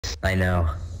I know.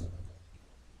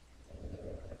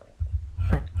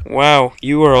 Wow,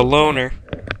 you are a loner.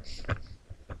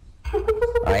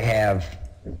 I have...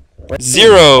 What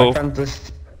 0. My friends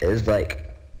list is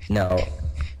like... No.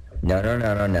 No, no,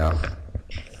 no, no, no.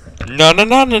 No, no,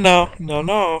 no, no, no, no, no,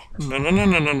 no, no, no,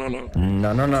 no, no, no, no,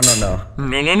 No, no, no, no, no.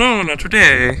 no, no, no, not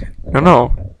today. No,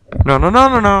 no, no, no, no,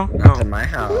 no, no, Not in no. my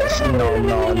house. No,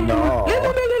 no, no.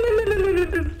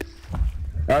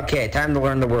 Okay, time to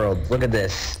learn the world. Look at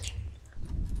this.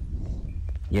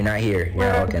 You're not here.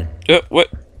 You're not looking. What?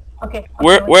 Okay.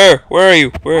 Where are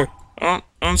you? Where? I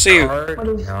don't see you. Card?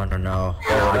 No, no, no.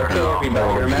 Okay,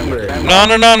 everybody, remember. No,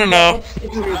 no, no, no, no.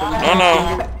 No,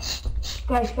 no.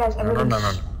 Guys, No, no, everybody. no,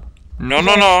 no. No,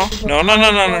 no, no. No, no,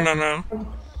 no, no, no, no, no.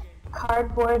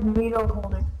 Cardboard needle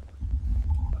holder.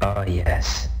 Oh,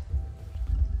 yes.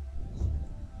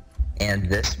 And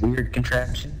this weird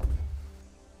contraption?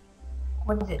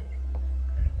 What is it?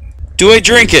 Do I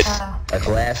drink it? A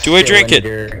glass Do I drink it?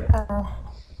 cylinder.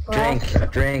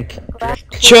 Drink.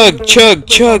 Chug, chug,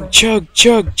 chug, chug,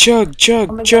 chug, chug,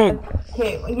 chug, chug.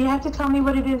 Okay, you have to tell me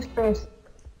what it is first.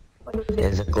 What is it?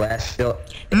 Is a glass fill.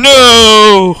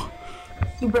 No!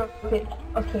 You broke it.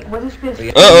 Okay, what is this?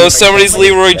 Uh-oh, somebody's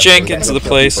Leroy Jenkins of the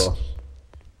place.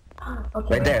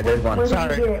 Okay, Right there, there's one. Where did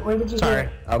Sorry. you hear it? Where did you hear Sorry. it?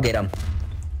 I'll get him.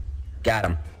 Got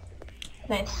him.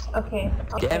 Nice. Okay.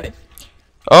 Damn it.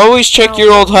 Always check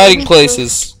your old hiding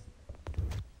places.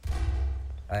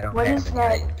 I don't What have is any that?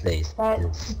 hiding place. That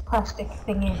plastic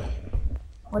thingy.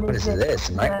 What is this?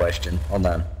 My question. Hold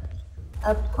on.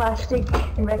 A plastic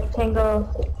rectangle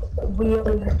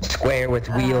wheelie. Square with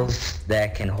wheels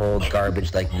that can hold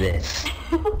garbage like this.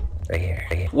 Right here.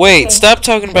 Right here. Wait, Okay. stop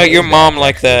talking about your mom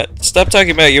like that. Stop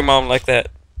talking about your mom like that.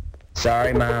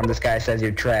 Sorry, Mom. This guy says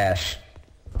you're trash.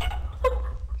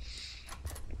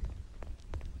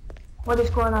 What is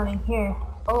going on in here?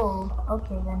 Oh,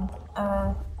 okay then.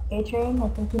 A-Train, I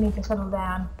think you need to settle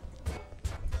down.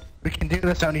 We can do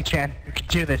this, Oni-chan. We can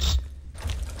do this.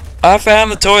 I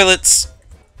found the toilets.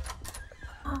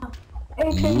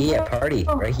 A-Train, Yeah, party.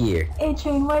 Right here.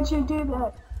 A-Train, why'd you do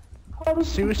that? Why did you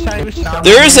do Suicide. that?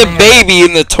 There is a baby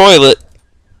in the toilet.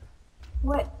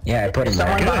 What? Yeah, I put him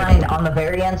Someone there. behind, on the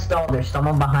very end stall, there's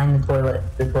someone behind the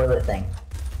toilet thing.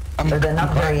 There's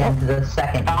not very end, the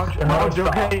second. The middle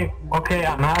stall. Okay,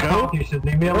 I'm out. You should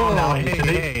leave me alone now. You should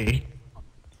leave. Hey.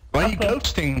 Why are you Okay.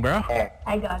 ghosting, bro? There.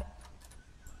 I got it.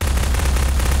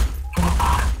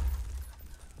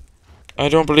 I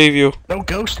don't believe you. No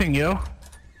ghosting, yo.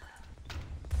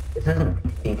 This isn't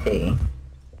PT.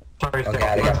 Sorry, Okay, Selby.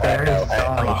 I got There is that.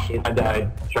 Sally shooting. I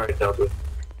died. Sorry, Selby.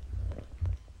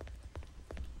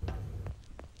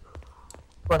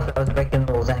 Plus, I was breaking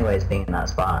the rules anyways, being in that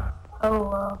spot. Oh,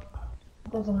 well.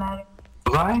 It doesn't matter.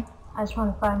 Was I? I just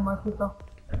want to find more people.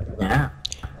 Yeah.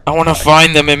 I want to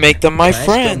find them and make them my Can I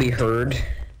still friend. be heard?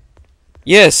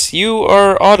 Yes, you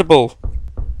are audible.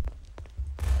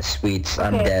 Sweets,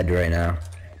 I'm Okay. dead right now.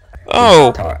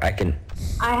 Oh, I can.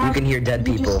 I You have. can hear dead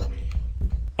you people. just-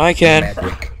 I can.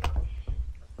 Magic.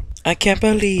 I can't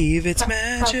believe it's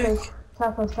magic.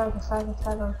 Tacos.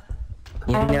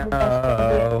 You I have the best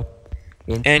know.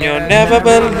 And you'll never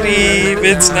believe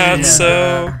it's not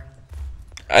so.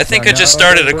 I think I just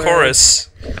started a chorus.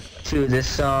 To this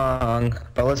song,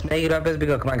 but let's make it up as we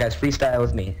go. Come on, guys, freestyle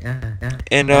with me.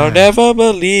 And I'll never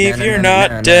believe No, no, you're no, no,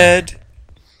 no. not dead.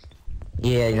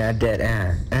 Yeah, you're not dead.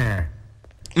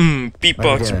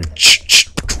 Beatbox. doing?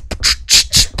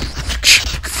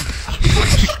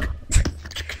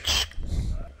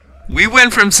 We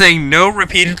went from saying no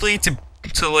repeatedly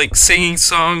to like singing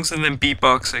songs and then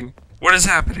beatboxing. What is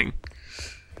happening?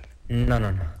 No.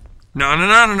 No, no,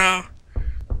 no, no, no.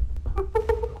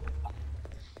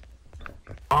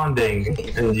 Bonding in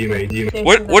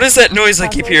Gmod. What is that noise I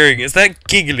keep hearing? Is that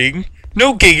giggling?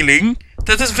 No giggling.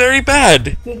 That is very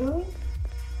bad. Giggling?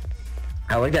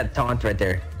 I like that taunt right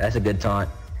there. That's a good taunt.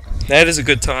 That is a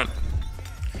good taunt.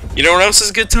 You know what else is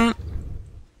a good taunt?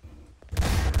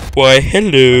 Why,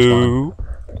 hello.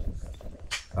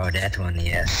 Oh, that one,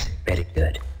 yes. Very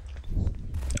good.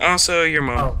 Also, your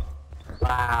mom. Oh.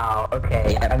 Wow,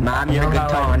 okay. Yeah, Mom, I you're don't a good know how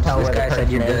to taunt. tell This where the guy said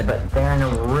person you're is, good. But they're in a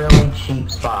really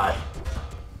cheap spot.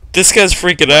 This guy's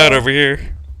freaking out over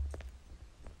here.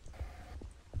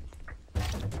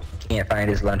 Can't find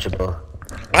his Lunchable.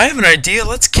 I have an idea.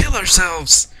 Let's kill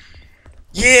ourselves.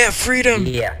 Yeah, freedom.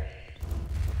 Yeah.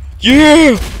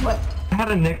 Yeah. I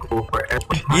had a nickel for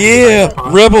every time. Yeah,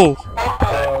 rebel.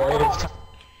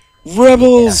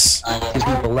 Rebels. 2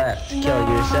 people left. Kill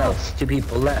yourselves. 2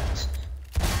 people left.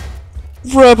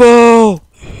 Rebel.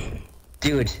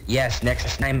 Dude, yes,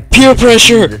 next time. Peer we can do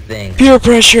pressure. The thing. Peer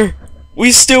pressure.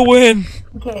 We still win.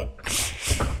 Okay.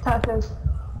 Tacos.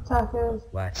 Tacos.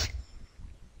 What?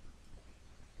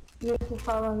 You have to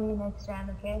follow me next round,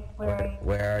 okay? Where are you?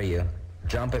 Where are you?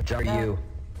 Jump it, jump you.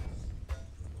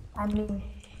 I'm me.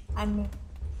 I'm me.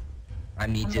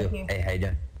 I'm me I'm too. right here. Hey, how you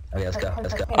doing? Okay, let's go,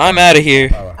 let's go. I'm out of here.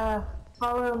 Follow.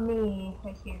 Follow me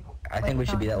right here. I think we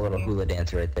should be that little hula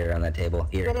dancer right there on that table.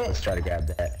 Here, Get it. let's try to grab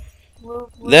that.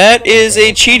 That is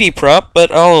a cheaty prop,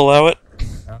 but I'll allow it.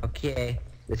 Okay,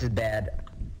 this is bad.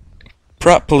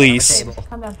 Prop police.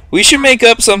 Come down. We should make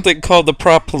up something called the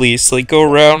prop police. Like, go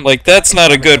around, like, that's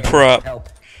not a good prop. Help.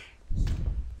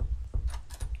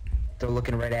 They're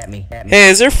looking right at me. Hey,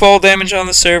 is there fall damage on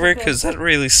the server? Cause that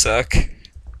really suck.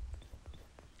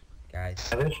 Guys.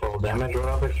 That is full damage. What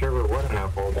other server wouldn't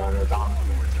have full damage on?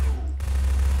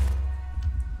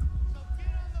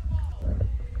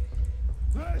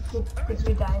 Did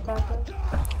you die, Taco?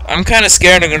 I'm kinda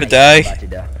scared I'm gonna die. About to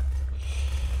die.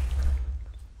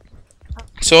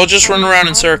 So I'll just run around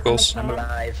in circles. I'm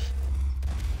alive.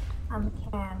 I'm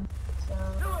a can, so...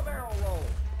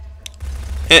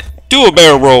 Do a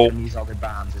barrel roll. Use all their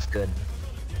bombs, it's good.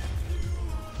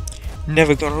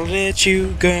 Never gonna let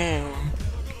you go.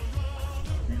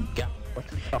 What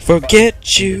the fuck? Forget Need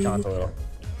to you. talk a little.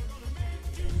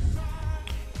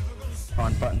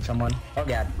 On button someone. Oh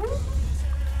god.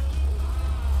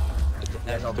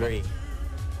 That's all three.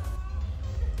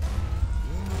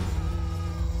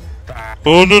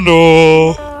 Oh no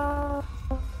no.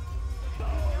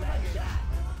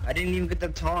 I didn't even get the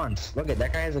taunt. Look at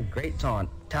that guy has a great taunt.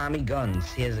 Tommy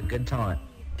Guns. He has a good taunt.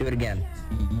 Do it again.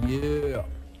 Yeah.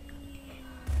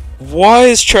 Why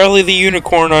is Charlie the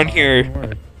Unicorn on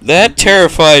here? That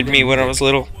terrified me when I was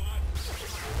little.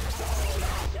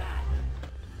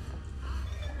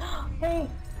 Hey!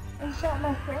 I shot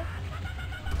my friend.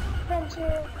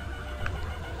 Friendship.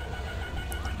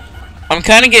 I'm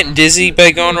kinda getting dizzy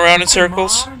by going around in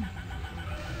circles.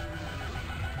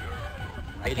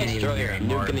 I can't even hear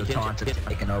anymore. The taunt is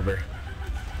taking over.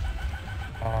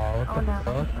 Oh, what the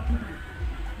no.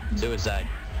 fuck? Suicide.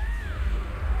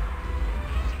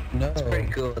 No. It's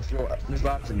pretty cool. There's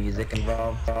lots of music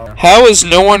involved. How has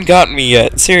no one gotten me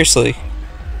yet? Seriously.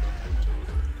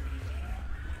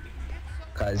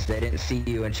 Because they didn't see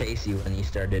you and chase you when you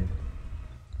started.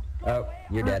 Oh,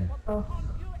 you're dead. Oh,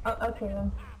 okay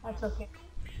then. That's okay.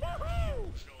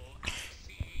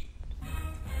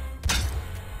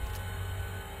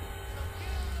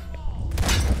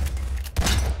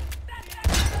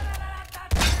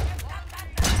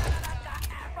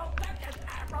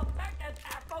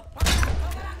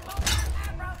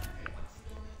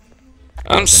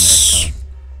 I'm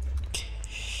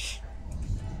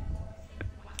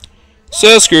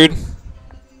so screwed.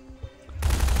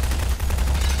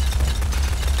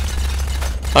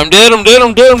 I'm dead.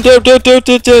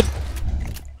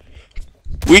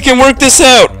 We can work this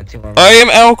out. I am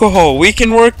alcohol. We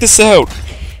can work this out.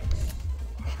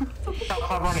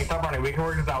 Stop running. We can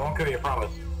work this out. I won't kill you, I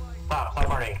promise. Stop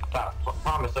running. Stop.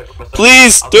 Promise.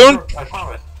 Please, don't. I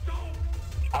promise.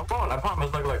 I won't. I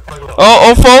promise. Look.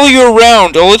 I'll follow you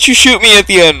around. I'll let you shoot me at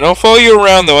the end. I'll follow you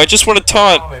around though. I just want to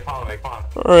taunt. Follow me. Come on.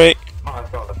 Alright. Come on,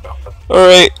 let's go.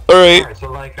 Alright. Alright,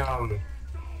 so like,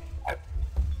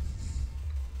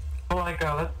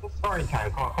 let's story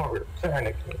time. Come on.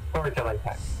 Storytelling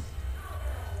time.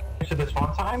 So this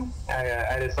one time,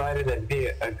 I decided it'd be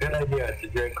a good idea to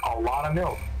drink a lot of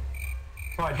milk.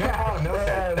 So I drank a lot of milk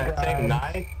that same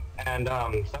night, and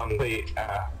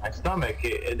my stomach,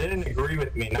 it didn't agree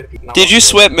with me. Did you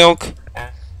sweat milk?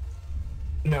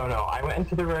 No. I went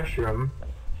into the restroom,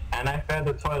 and I fed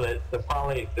the toilet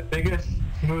probably the biggest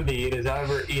smoothie it has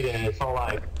ever eaten in its whole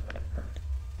life.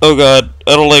 Oh god,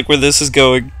 I don't like where this is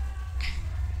going.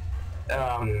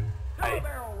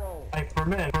 For a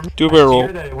minute, Do a barrel roll. I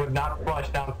feared that it would not flush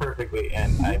down perfectly,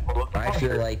 and I pulled the I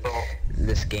feel like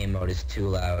this game mode is too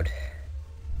loud.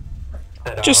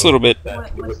 Just a little bit.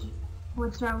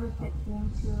 What's wrong with it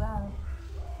being too loud?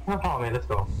 No problem, man. Let's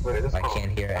go. I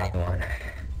can't hear anyone.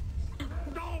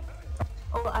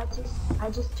 Oh, I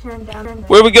just turned down.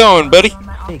 Where we going, buddy?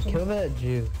 Hey, kill that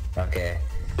Jew. Okay.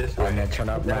 I'm gonna turn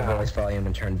up my voice volume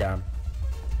and turn down.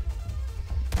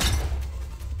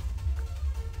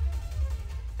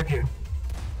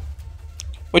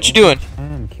 What you doing?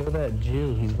 Man, kill that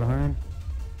Jew. He's behind.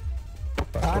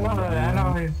 I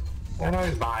know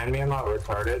he's behind me. I'm not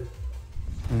retarded.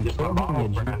 Just Kill my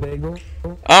him, you Jew friend. bagel.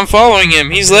 I'm following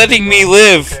him. He's letting me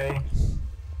live. Okay.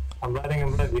 I'm letting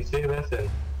him live. You see, listen.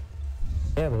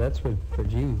 Yeah, but that's for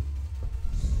Jews.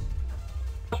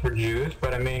 It's for Jews,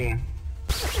 but I mean,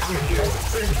 I'm a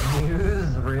Jew.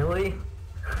 Jews, really?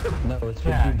 No, it's for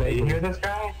Yeah, Jew you bagel. hear this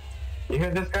guy? You hear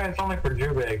this guy? It's only for Jew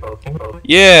bagels.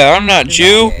 Yeah, I'm not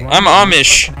Jew. I'm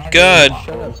Amish.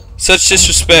 God. Such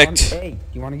disrespect. Hey, do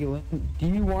you want to get lit? Do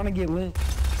you want to get lit?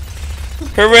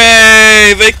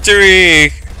 Hooray!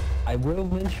 Victory! I will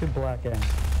lynch your black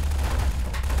ass.